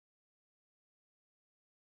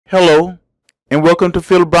Hello, and welcome to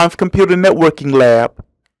Phil Brown's Computer Networking Lab.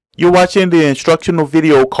 You're watching the instructional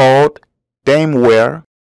video called Dameware.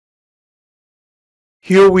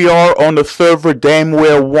 Here we are on the server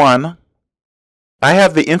Dameware 1. I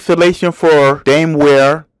have the installation for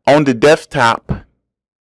Dameware on the desktop.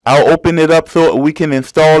 I'll open it up so we can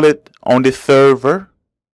install it on this server.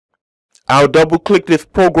 I'll double click this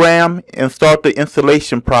program and start the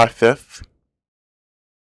installation process.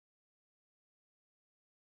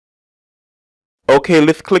 Okay,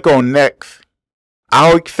 let's click on Next.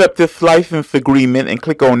 I'll accept this license agreement and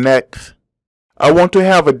click on Next. I want to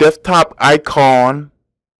have a desktop icon.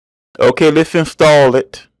 Okay, let's install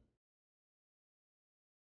it.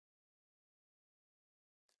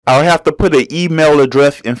 I'll have to put an email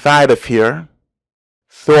address inside of here.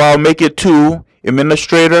 So I'll make it to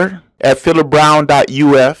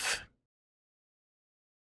administrator@philibrown.us.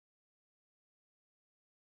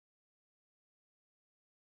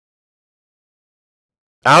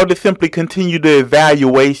 I'll just simply continue the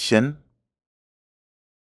evaluation.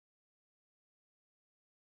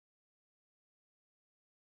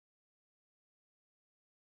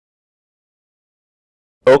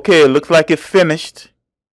 Okay, it looks like it's finished.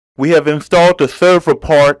 We have installed the server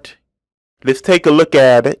part. Let's take a look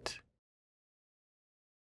at it.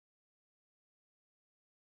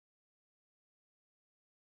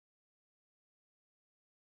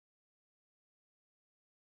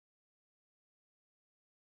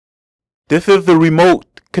 This is the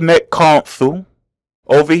remote connect console.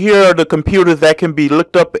 Over here are the computers that can be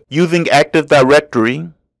looked up using Active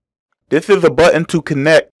Directory. This is a button to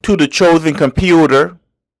connect to the chosen computer,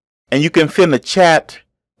 and you can send a chat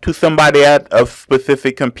to somebody at a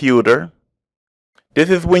specific computer. This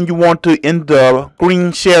is when you want to end the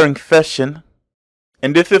screen sharing session,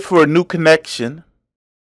 and this is for a new connection.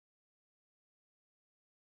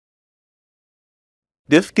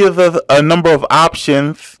 This gives us a number of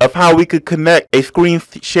options of how we could connect a screen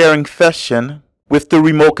sharing session with the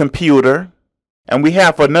remote computer. And we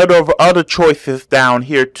have a number of other choices down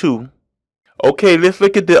here too. Okay, let's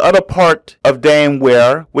look at the other part of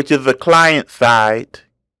Dameware, which is the client side.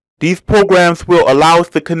 These programs will allow us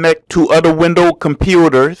to connect to other Windows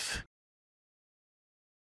computers.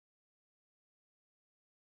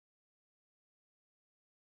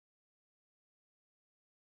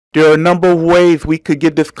 There are a number of ways we could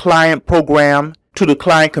get this client program to the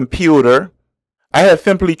client computer. I have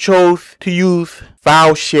simply chose to use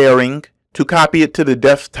file sharing to copy it to the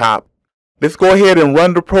desktop. Let's go ahead and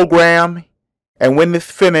run the program, and when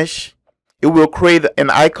it's finished, it will create an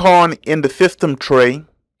icon in the system tray.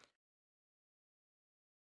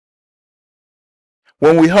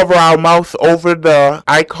 When we hover our mouse over the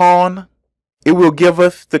icon, it will give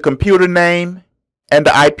us the computer name and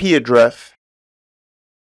the IP address.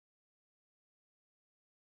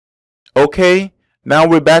 Okay, now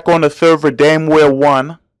we're back on the server Dameware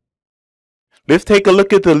 1. Let's take a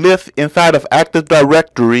look at the list inside of Active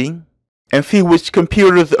Directory and see which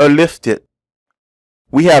computers are listed.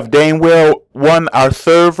 We have Dameware 1, our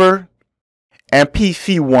server, and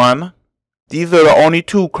PC 1. These are the only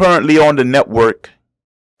two currently on the network.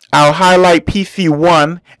 I'll highlight PC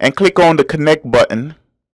 1 and click on the Connect button.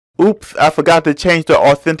 Oops, I forgot to change the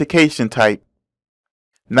authentication type.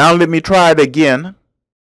 Now let me try it again.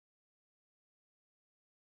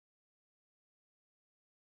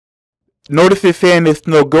 Notice it's saying it's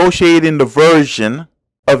negotiating the version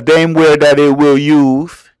of Dameware that it will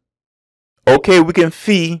use. Okay, we can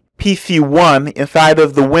see PC 1 inside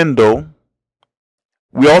of the window.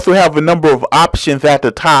 We also have a number of options at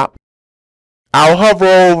the top. I'll hover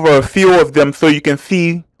over a few of them so you can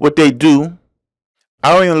see what they do.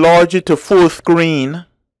 I'll enlarge it to full screen.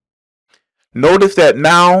 Notice that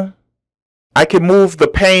now I can move the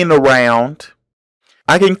pane around.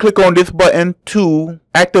 I can click on this button to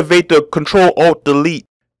activate the Control-Alt-Delete.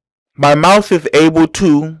 My mouse is able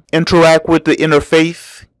to interact with the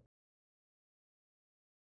interface,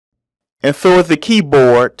 and so is the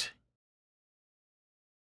keyboard.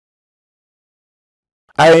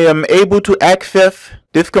 I am able to access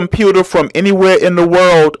this computer from anywhere in the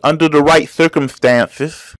world under the right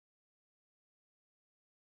circumstances.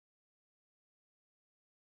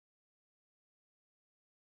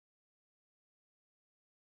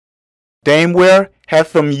 Dameware has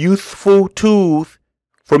some useful tools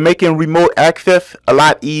for making remote access a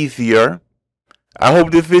lot easier. I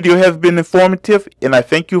hope this video has been informative, and I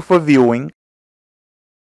thank you for viewing.